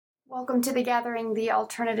Welcome to The Gathering, the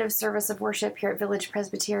alternative service of worship here at Village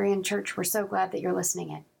Presbyterian Church. We're so glad that you're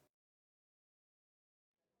listening in.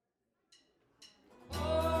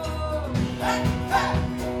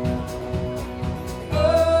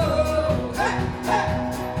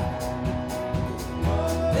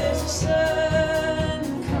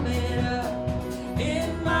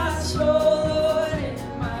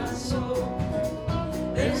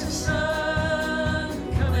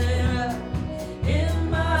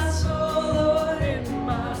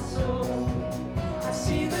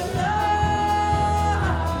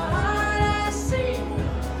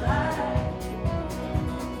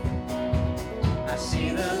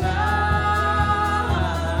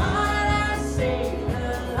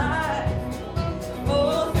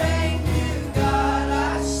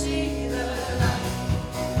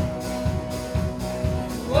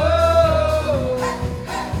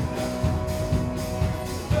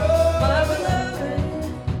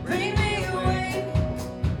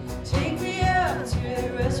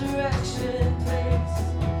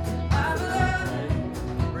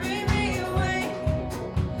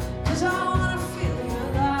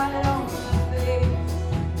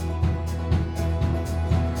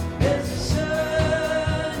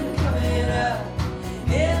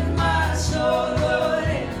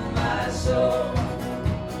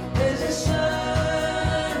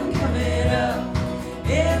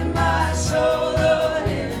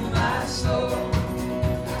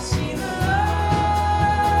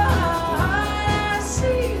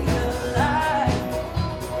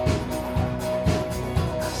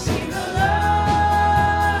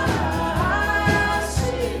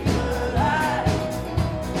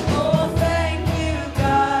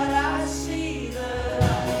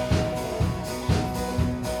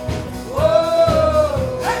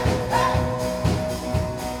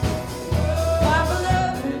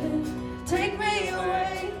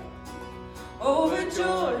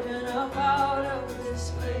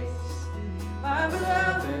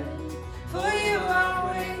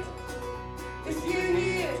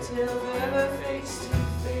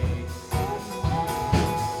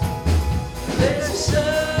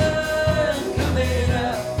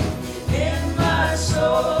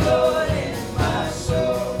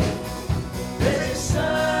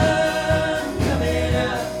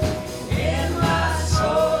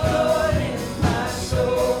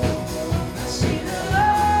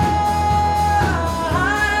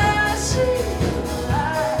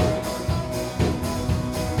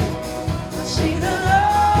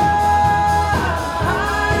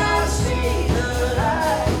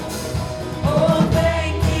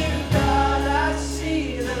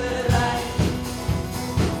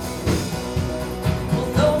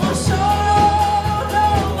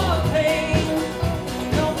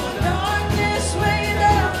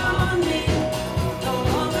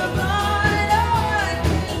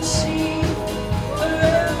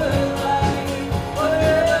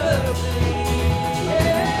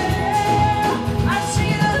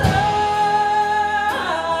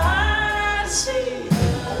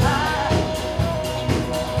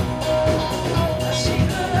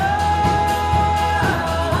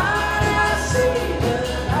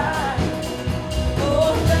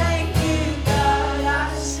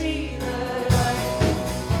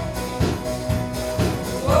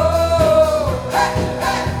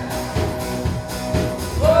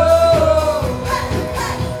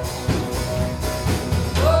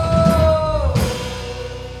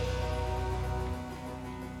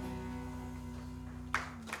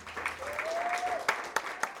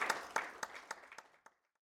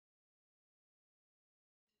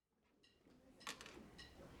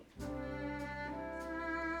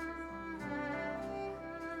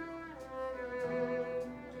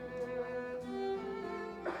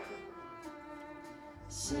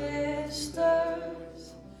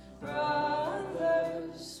 Sisters,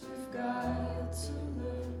 brothers, we've got to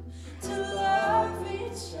learn to love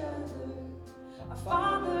each other. Our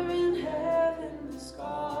Father in heaven has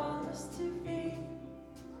called us to be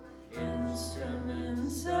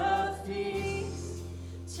instruments of peace,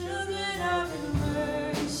 children of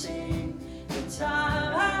mercy. The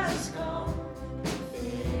time has come to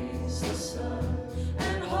face the sun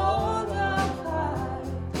and hold up high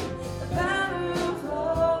the banner of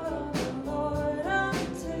love of the Lord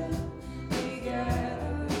until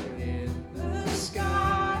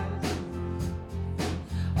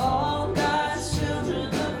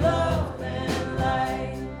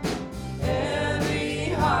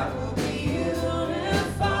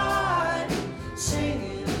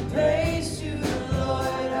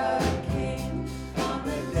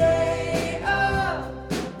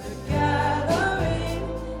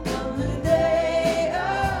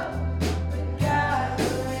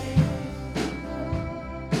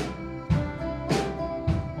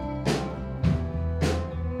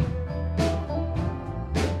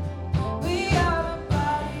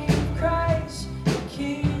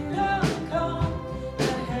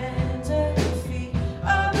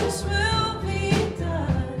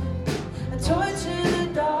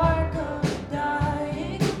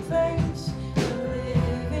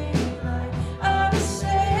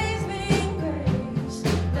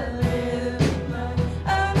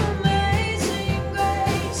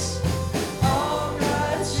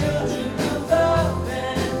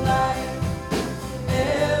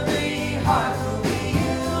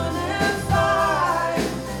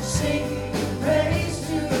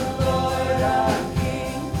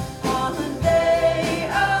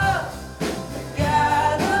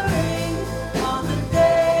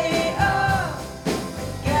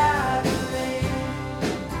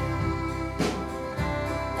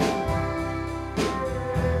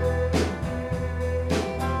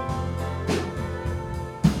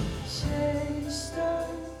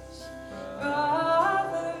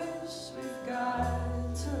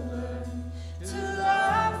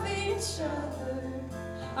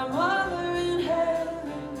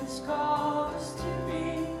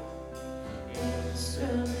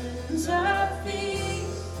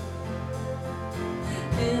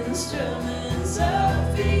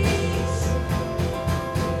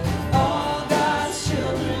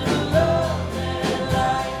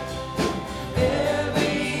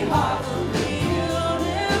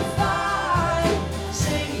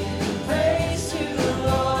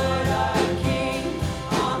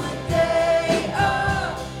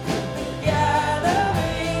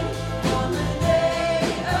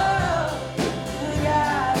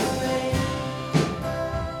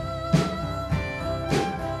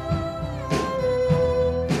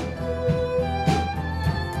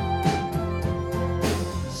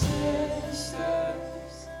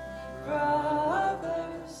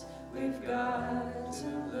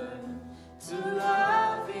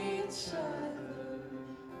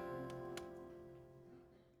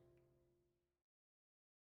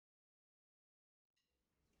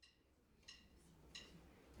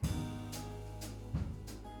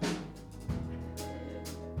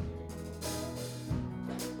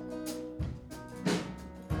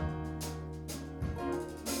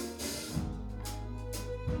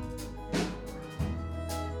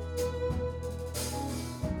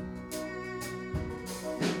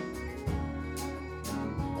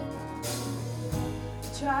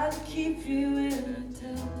tried to keep you in a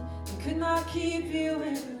tent. They could not keep you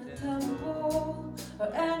in a temple or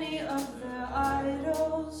any of their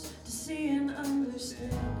idols to see and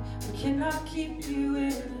understand. We cannot keep you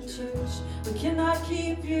in a church. We cannot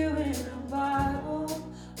keep you in a Bible.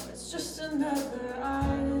 Or it's just another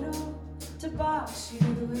idol to box you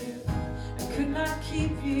in. We could not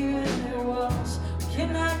keep you in their walls. We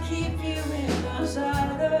cannot keep you in us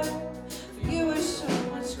either. For you are so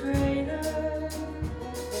much greater.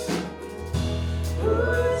 Who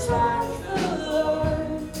is like the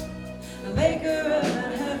Lord, the maker of the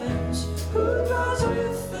heavens, who dwells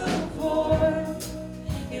with the poor?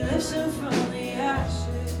 He lifts them from the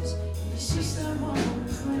ashes, he sees them on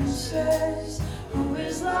princes. Who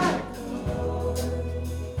is like the Lord?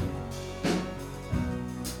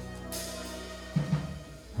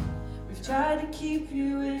 We've tried to keep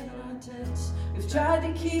you in our tents, we've tried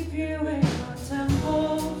to keep you in our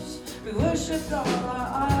temples. We worshiped all our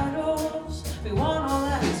idols, we want all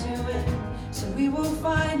that to end. So we will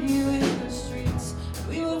find you in the streets,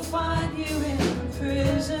 we will find you in the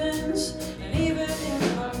prisons, and even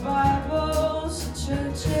in our Bibles and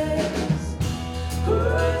churches. Who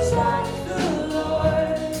is like the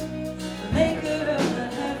Lord, the maker of the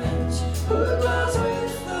heavens, who dwells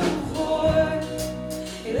with the poor?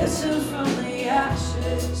 He lifts them from the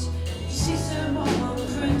ashes, he sees them among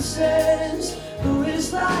princes. Who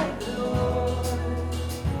is like the Lord?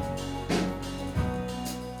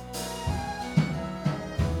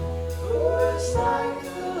 Who is like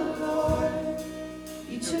the Lord?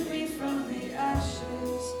 You took me from the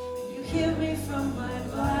ashes, you healed me from my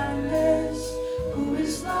blindness. Who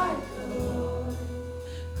is like the Lord?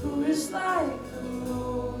 Who is like the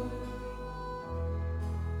Lord?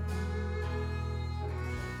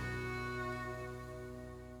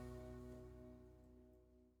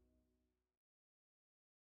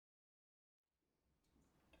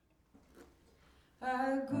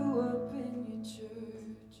 I grew up in your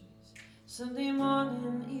churches, Sunday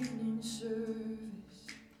morning, evening service,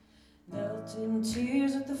 knelt in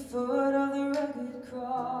tears at the foot of the rugged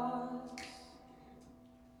cross.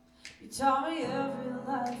 You taught me every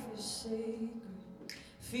life is sacred,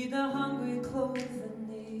 feed the hungry, clothe the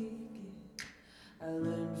naked. I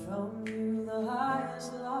learned from you the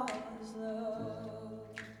highest law is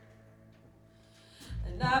love.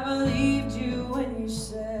 And I believed you when you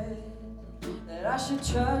said that I should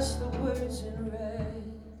trust the words in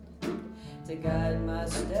red to guide my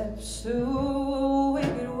steps through a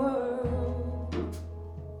wicked world.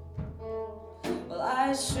 Well, I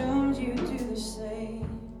assumed you'd do the same,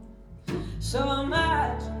 so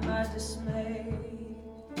imagine my dismay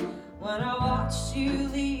when I watched you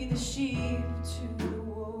lead the sheep to the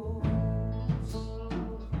wolves.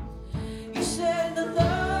 You said to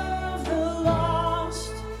love the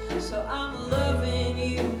lost, so I'm loving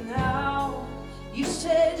you now. You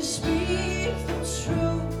said to speak the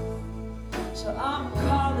truth, so I'm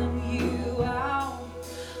calling you out.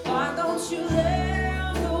 Why don't you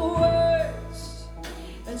live the words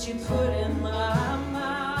that you put in my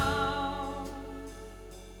mouth?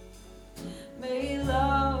 May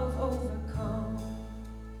love overcome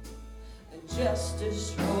and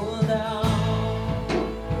justice roll down.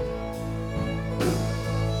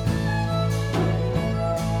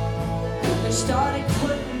 They started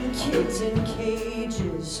putting kids in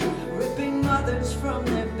cages, ripping mothers from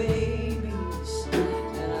their babies,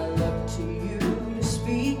 and I look to you to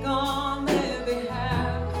speak on their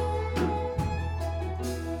behalf.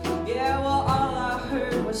 Yeah, well, all I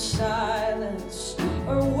heard was silence,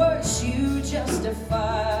 or worse, you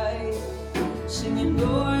justified, singing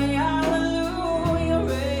glory, hallelujah,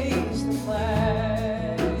 raise the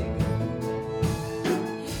flag.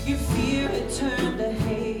 Your fear had turned to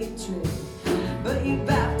hatred, but you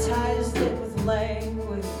baptized it with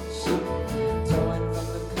language, torn from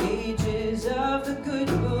the pages of the good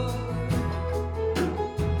book.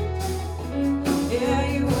 Yeah,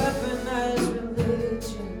 you weaponized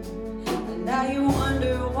religion, and now you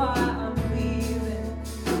wonder why I'm leaving,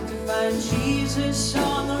 to find Jesus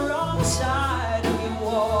on the wrong side of your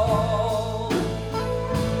wall.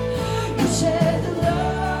 You said to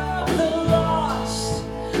love the lost,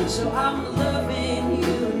 so I'm loving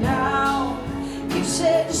you now. You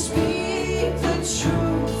said to speak the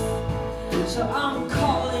truth, so I'm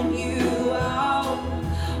calling you out.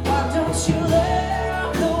 Why don't you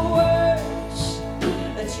live the words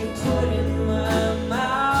that you put in my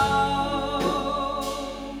mouth?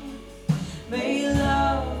 May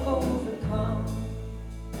love overcome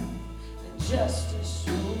and justice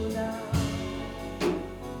roll down.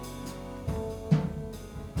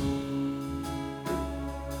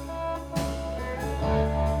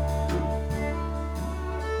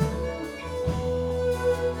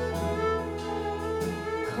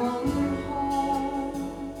 Come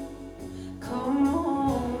home, come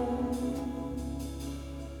home.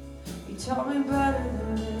 You taught me better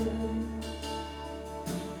than this.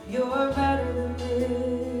 You're better than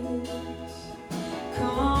this.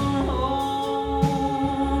 Come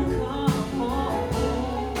home, come home.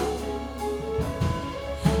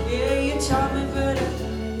 Yeah, you taught me better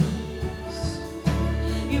than this.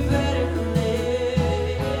 You're better than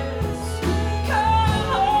this.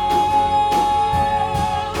 Come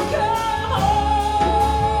home, come home.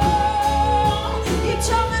 You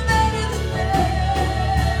taught me better than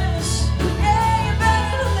this. Yeah, you're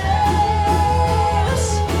better than this.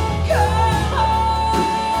 Come home,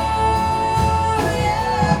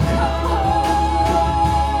 yeah, come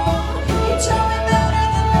home. You taught me better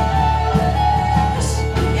than this.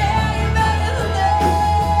 Yeah, you're better than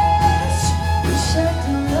this. You said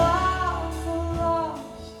to love the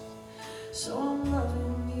lost, so I'm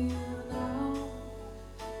loving you now.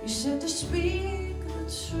 You said to speak the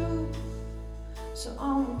truth, so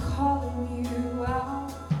I'm calling you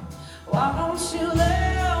out. Why don't you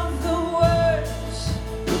live the words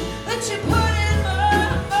that you put in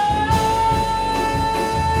my mouth?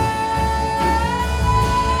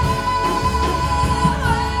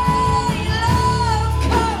 Love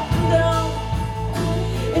come down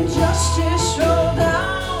and justice roll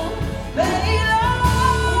down. May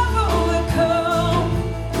love overcome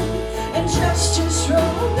and justice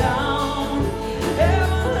roll down. Yeah,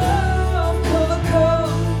 love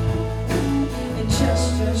overcome and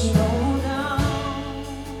justice roll down.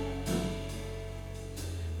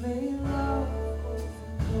 May love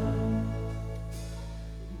overcome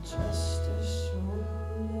and justice roll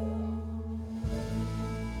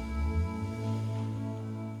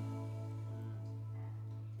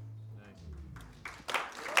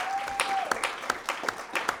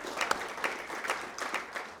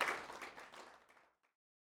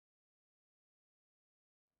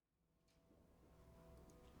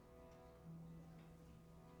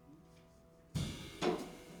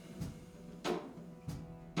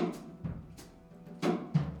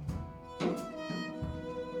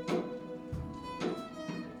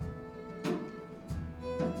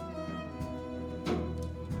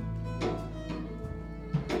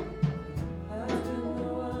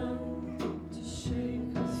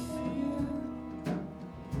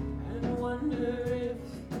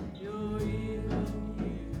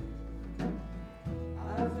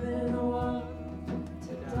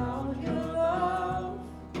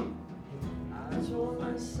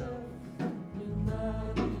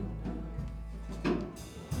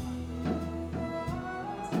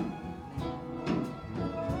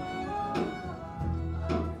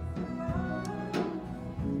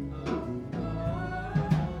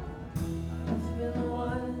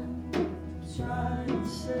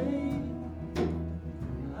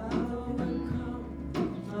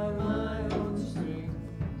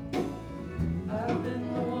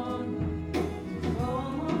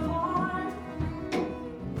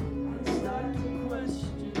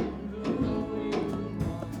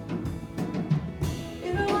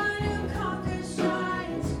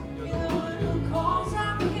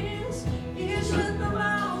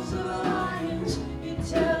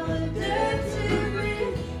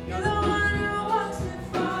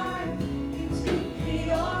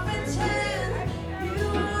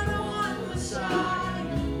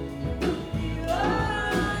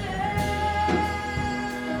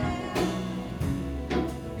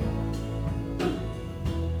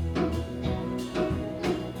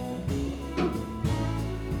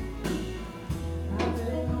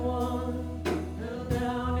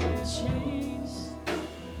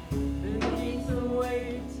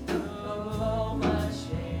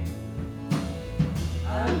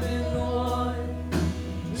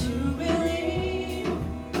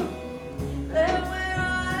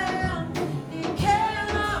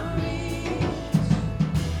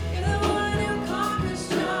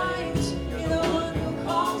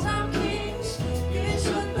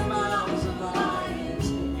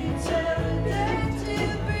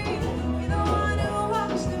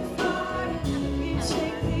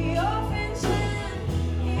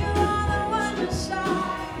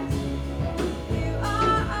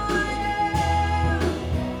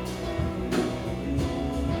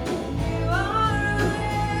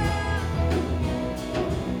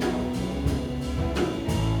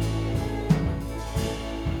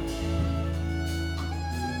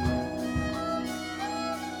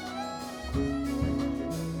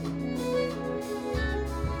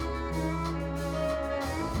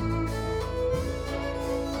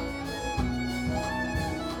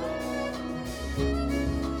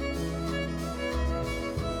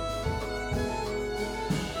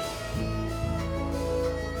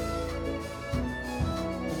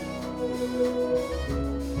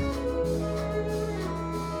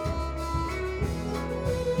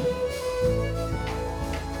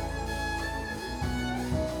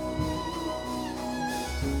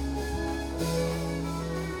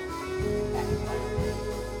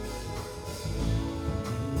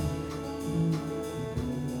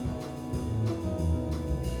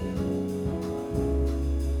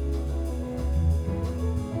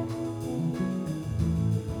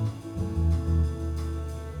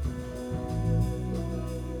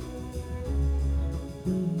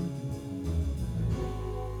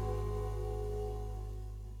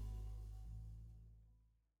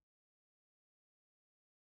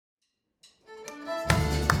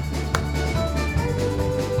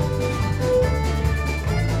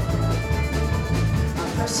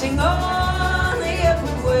on the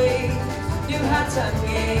upward way. New heights I'm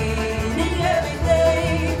gaining every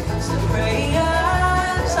day. So praying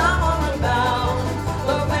as I'm on the bound.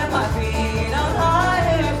 Lord, plant my feet on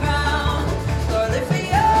higher ground. Lord, lift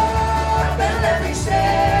me up and let me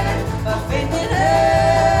stand. My faith in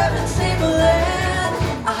heaven's stable land.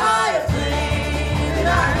 A higher plane than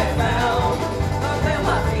I have found. Lord, plant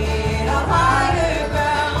my feet on higher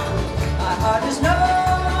ground. My heart is no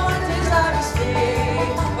desire to stay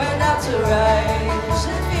where doubts arise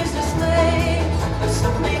and fears dismay. But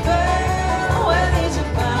some may burn where these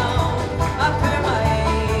are bound. My prayer, my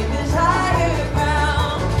aim is higher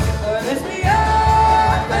ground. Lord, lift me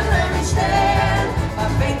up and let me stand. My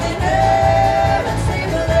faith in heaven's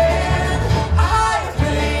stable land. A higher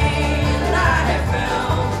plane than I have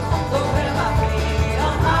found. Lord, plant my feet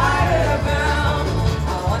on higher ground.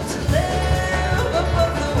 I want to live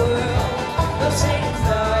above the world. Though Satan's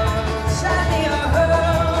darts sadly are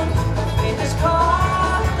hurled, my faith has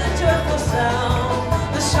caught the joyful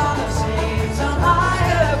sound. The song of saints on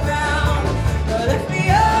higher ground. Lord, lift me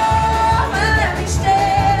up and let me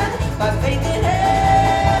stand. By faith in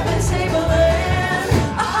heaven's stable land.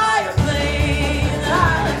 A higher plane than I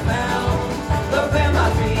have found. Lord, plant my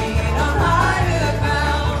feet on higher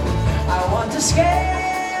ground. I want to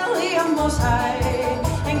scale the utmost height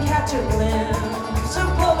and catch a glimpse of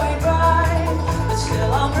glory bright. But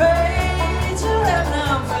still I'll pray till heaven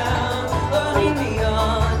I'm found. Lord, lead me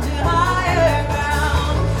on to higher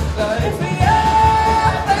ground. Lord, lift me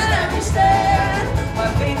up and let me stand. My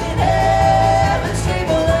faith in heaven's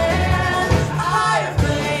stable land. A higher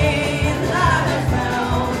plane than I have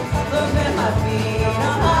found. Lord, plant my feet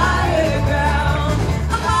on higher ground.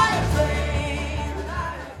 A higher plane than I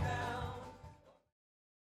have found.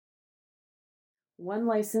 One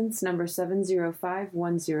license number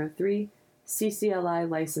 705103, CCLI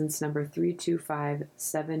license number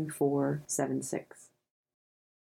 3257476.